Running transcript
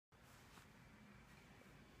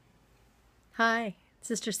Hi,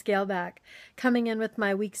 Sister Scaleback, coming in with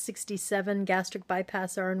my week 67 gastric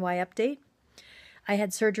bypass RNY update. I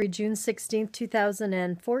had surgery June 16th,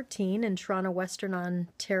 2014 in Toronto, Western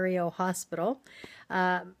Ontario Hospital.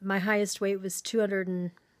 My highest weight was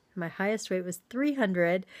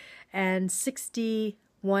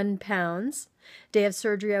 361 pounds. Day of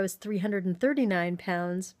surgery, I was 339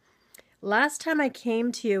 pounds. Last time I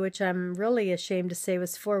came to you, which I'm really ashamed to say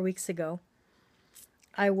was 4 weeks ago,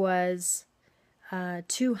 I was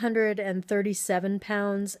 237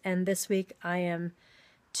 pounds, and this week I am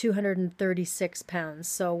 236 pounds,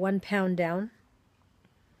 so 1 pound down.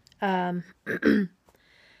 I'm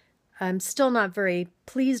still not very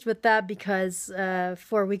pleased with that because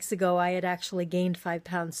 4 weeks ago I had actually gained 5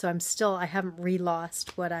 pounds, so I haven't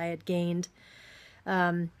re-lost what I had gained.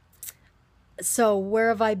 So where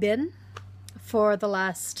have I been for the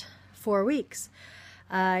last 4 weeks?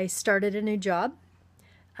 I started a new job.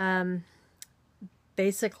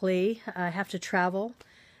 Basically, I have to travel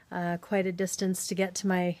quite a distance to get to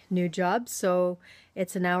my new job, so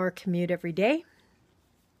it's an hour commute every day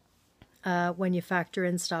when you factor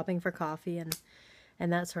in stopping for coffee and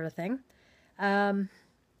that sort of thing. And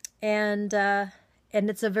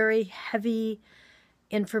it's a very heavy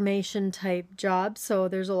information type job, so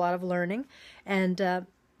there's a lot of learning, and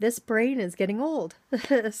this brain is getting old,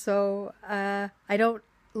 so I don't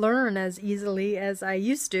learn as easily as I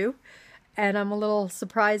used to. And I'm a little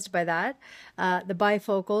surprised by that. The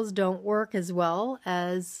bifocals don't work as well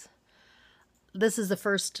as... This is the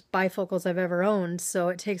first bifocals I've ever owned, so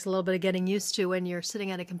it takes a little bit of getting used to when you're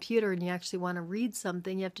sitting at a computer and you actually want to read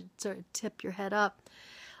something. You have to sort of tip your head up.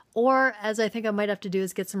 Or, as I think I might have to do,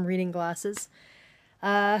 is get some reading glasses.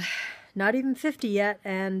 Not even 50 yet,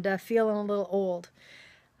 and feeling a little old.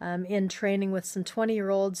 I'm in training with some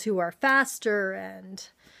 20-year-olds who are faster and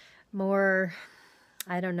more,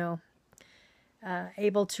 I don't know,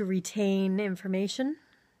 able to retain information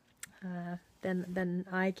than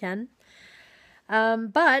I can.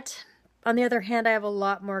 But on the other hand, I have a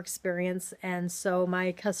lot more experience, and so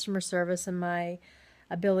my customer service and my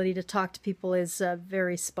ability to talk to people is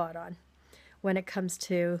very spot on when it comes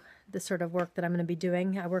to the sort of work that I'm going to be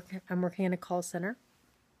doing. I'm working in a call center.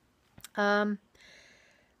 And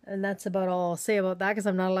that's about all I'll say about that because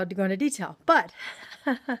I'm not allowed to go into detail. But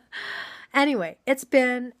anyway, it's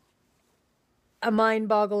been a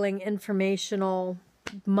mind-boggling informational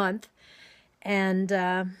month, and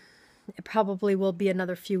it probably will be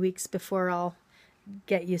another few weeks before I'll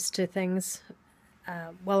get used to things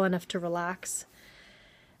well enough to relax.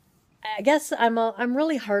 I guess I'm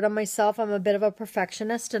really hard on myself. I'm a bit of a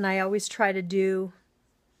perfectionist, and I always try to do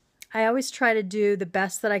the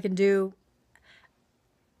best that I can do,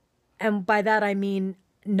 and by that I mean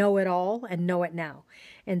know it all and know it now,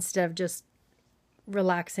 instead of just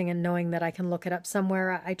relaxing and knowing that I can look it up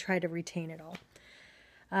somewhere. I try to retain it all.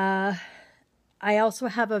 I also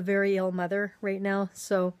have a very ill mother right now,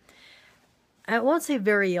 so I won't say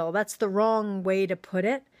very ill. That's the wrong way to put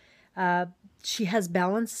it. She has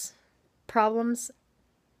balance problems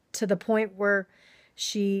to the point where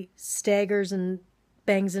she staggers and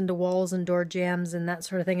bangs into walls and door jams and that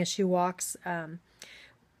sort of thing as she walks.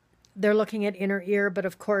 They're looking at inner ear, but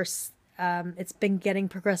of course it's been getting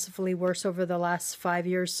progressively worse over the last 5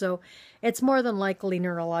 years, so it's more than likely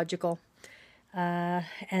neurological.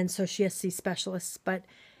 And so she has to see specialists. But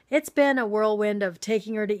it's been a whirlwind of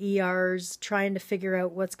taking her to ERs, trying to figure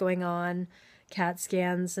out what's going on, CAT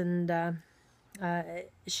scans, and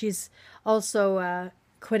she's also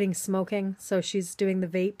quitting smoking, so she's doing the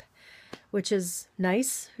vape, which is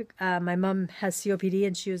nice. My mom has COPD,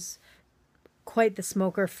 and she was quite the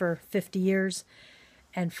smoker for 50 years.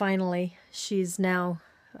 And finally, she's now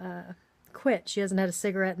quit. She hasn't had a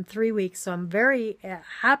cigarette in 3 weeks, so I'm very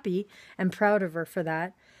happy and proud of her for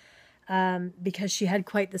that, because she had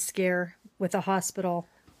quite the scare with a hospital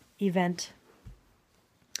event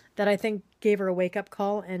that I think gave her a wake-up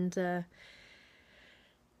call, and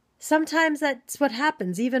sometimes that's what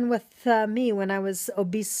happens. Even with me, when I was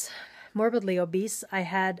obese, morbidly obese, I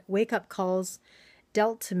had wake-up calls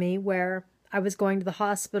dealt to me where I was going to the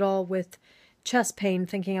hospital with chest pain,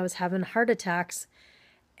 thinking I was having heart attacks.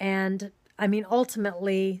 And I mean,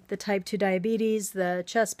 ultimately, the type 2 diabetes, the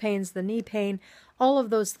chest pains, the knee pain, all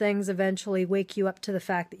of those things eventually wake you up to the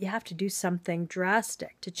fact that you have to do something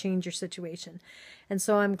drastic to change your situation. And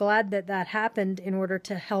so I'm glad that that happened in order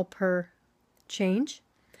to help her change.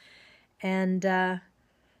 And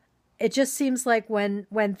it just seems like when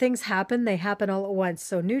things happen, they happen all at once.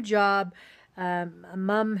 So new job, a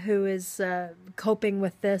mom who is coping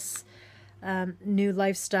with this new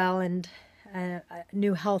lifestyle and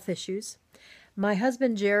new health issues. My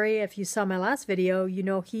husband, Jerry, if you saw my last video, you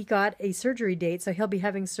know he got a surgery date. So he'll be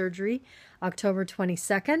having surgery October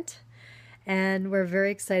 22nd. And we're very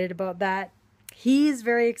excited about that. He's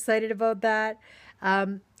very excited about that.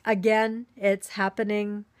 Again, it's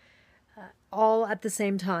happening all at the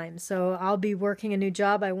same time. So I'll be working a new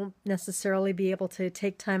job. I won't necessarily be able to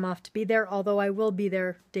take time off to be there, although I will be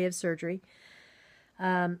there day of surgery.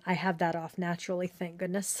 I have that off naturally, thank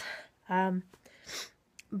goodness.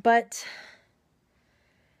 But,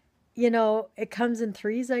 you know, it comes in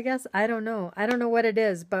threes, I guess. I don't know. I don't know what it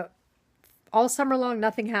is, but all summer long,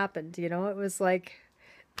 nothing happened. You know, it was like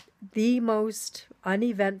the most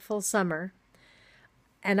uneventful summer.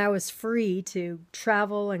 And I was free to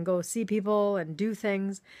travel and go see people and do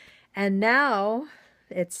things. And now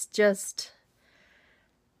it's just,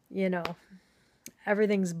 you know,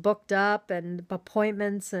 everything's booked up and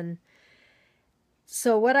appointments. And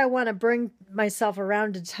so what I want to bring myself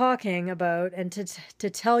around to talking about and to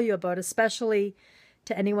tell you about, especially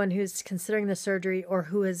to anyone who's considering the surgery or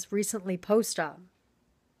who is recently post-op,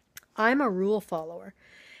 I'm a rule follower.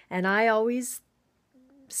 And I always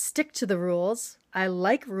stick to the rules. I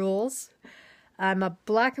like rules. I'm a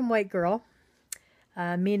black and white girl,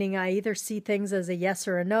 meaning I either see things as a yes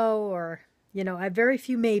or a no, or, you know, I have very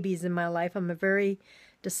few maybes in my life. I'm a very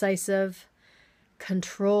decisive,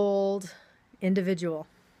 controlled individual.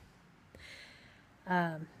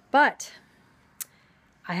 But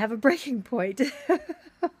I have a breaking point.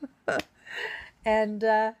 And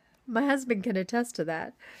my husband can attest to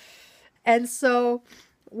that. And so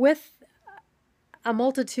with a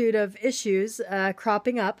multitude of issues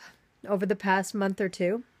cropping up over the past month or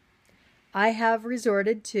two, I have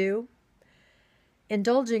resorted to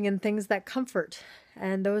indulging in things that comfort.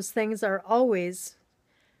 And those things are always,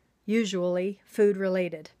 usually, food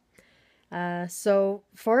related. So,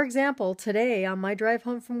 for example, today on my drive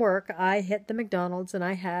home from work, I hit the McDonald's and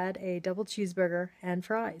I had a double cheeseburger and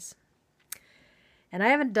fries. And I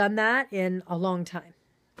haven't done that in a long time.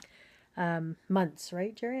 Months,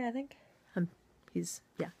 right, Jerry, I think? He's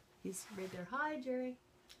right there. Hi, Jerry.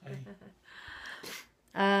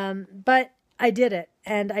 Hi. But I did it,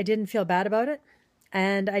 and I didn't feel bad about it.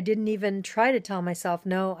 And I didn't even try to tell myself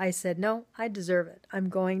no. I said, no, I deserve it. I'm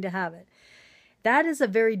going to have it. That is a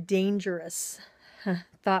very dangerous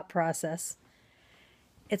thought process.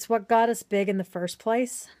 It's what got us big in the first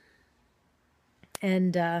place.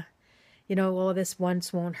 And, you know, well, this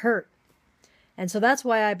once won't hurt. And so that's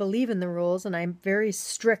why I believe in the rules, and I'm very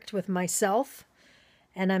strict with myself,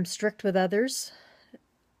 and I'm strict with others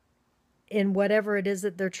in whatever it is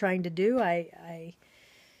that they're trying to do. I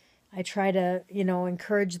try to, you know,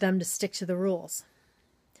 encourage them to stick to the rules.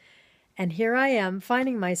 And here I am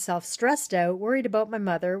finding myself stressed out, worried about my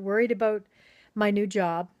mother, worried about my new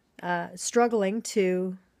job, struggling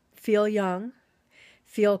to feel young,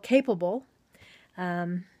 feel capable,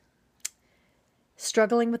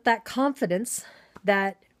 struggling with that confidence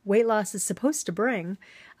that weight loss is supposed to bring.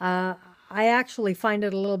 I actually find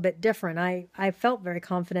it a little bit different. I felt very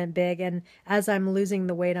confident, big, and as I'm losing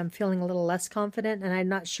the weight, I'm feeling a little less confident, and I'm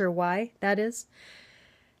not sure why that is.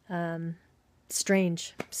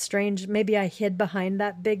 Strange. Maybe I hid behind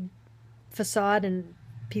that big facade, and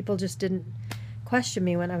people just didn't question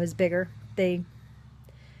me when I was bigger.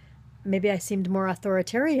 Maybe I seemed more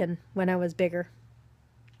authoritarian when I was bigger.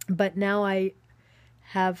 But now I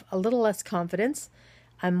have a little less confidence.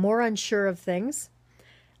 I'm more unsure of things.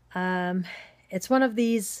 It's one of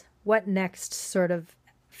these what next sort of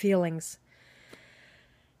feelings.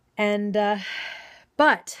 And,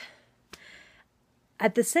 but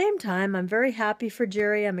at the same time, I'm very happy for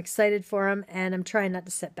Jerry. I'm excited for him, and I'm trying not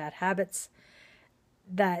to set bad habits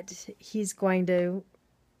that he's going to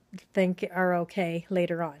think are okay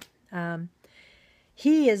later on.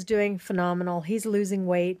 He is doing phenomenal. He's losing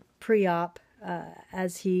weight pre-op,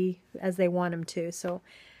 as they want him to. So,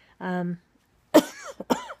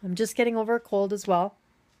 I'm just getting over a cold as well.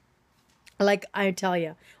 Like I tell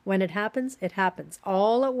you, when it happens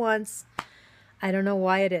all at once. I don't know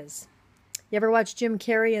why it is. You ever watch Jim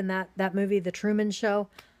Carrey in that movie, The Truman Show?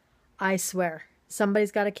 I swear,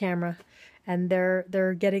 somebody's got a camera and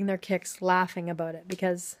they're getting their kicks laughing about it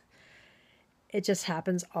because it just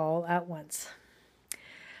happens all at once.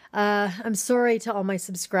 I'm sorry to all my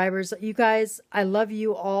subscribers. You guys, I love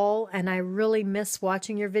you all, and I really miss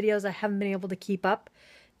watching your videos. I haven't been able to keep up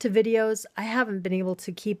to videos. I haven't been able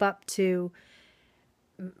to keep up to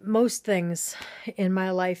most things in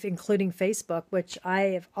my life, including Facebook, which I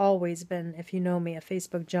have always been, if you know me, a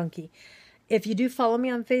Facebook junkie. If you do follow me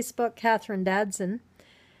on Facebook, Catherine Dadson,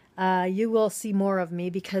 you will see more of me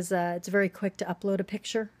because it's very quick to upload a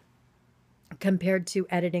picture compared to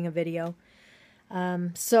editing a video.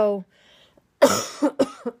 So,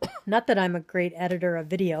 not that I'm a great editor of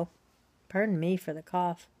video. Pardon me for the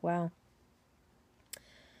cough. Wow.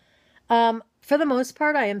 For the most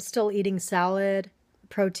part, I am still eating salad,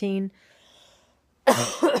 protein.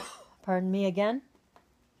 Pardon me again.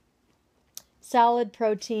 Salad,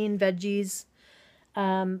 protein, veggies.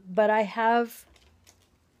 But I have,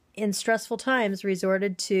 in stressful times,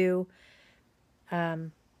 resorted to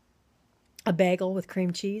a bagel with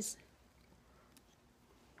cream cheese.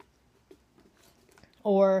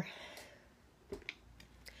 Or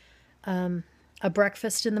a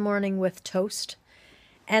breakfast in the morning with toast.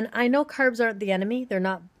 And I know carbs aren't the enemy. They're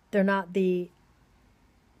not the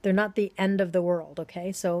end of the world,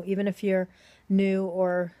 okay? So even if you're new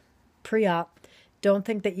or pre-op, don't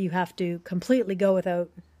think that you have to completely go without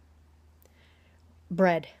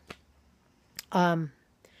bread. In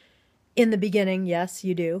the beginning, yes,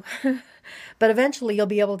 you do. But eventually you'll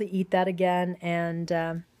be able to eat that again.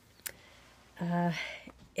 And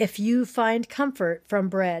if you find comfort from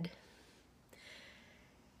bread,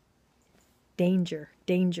 danger,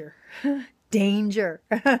 danger.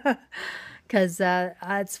 Because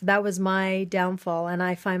that was my downfall, and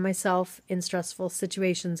I find myself in stressful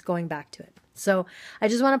situations going back to it. So I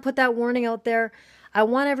just want to put that warning out there. I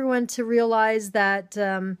want everyone to realize that,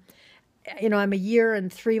 I'm a year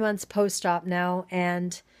and 3 months post-op now,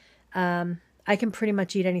 and I can pretty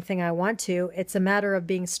much eat anything I want to. It's a matter of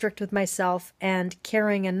being strict with myself and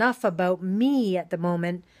caring enough about me at the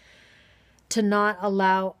moment to not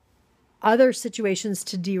allow other situations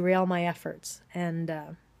to derail my efforts. And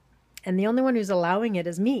the only one who's allowing it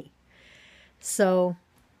is me. So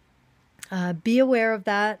be aware of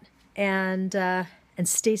that, and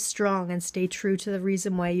stay strong and stay true to the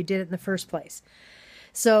reason why you did it in the first place.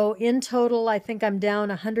 So in total, I think I'm down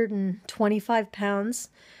 125 pounds.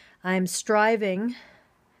 I'm striving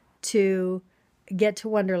to get to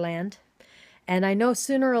Wonderland, and I know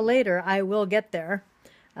sooner or later I will get there.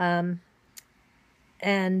 I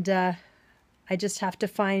just have to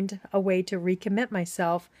find a way to recommit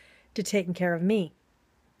myself to taking care of me.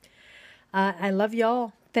 I love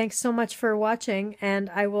y'all. Thanks so much for watching, and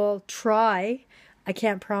I will try, I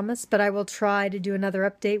can't promise, but I will try to do another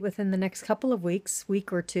update within the next couple of weeks,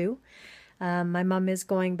 week or two. My mom is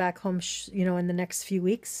going back home, in the next few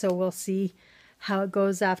weeks, so we'll see how it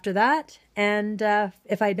goes after that. And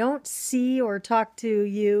if I don't see or talk to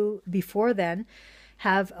you before then,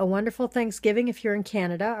 have a wonderful Thanksgiving if you're in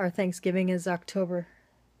Canada. Our Thanksgiving is October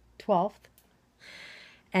 12th.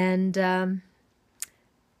 And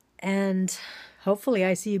hopefully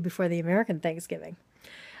I see you before the American Thanksgiving.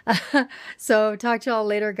 So talk to y'all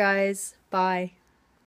later, guys. Bye.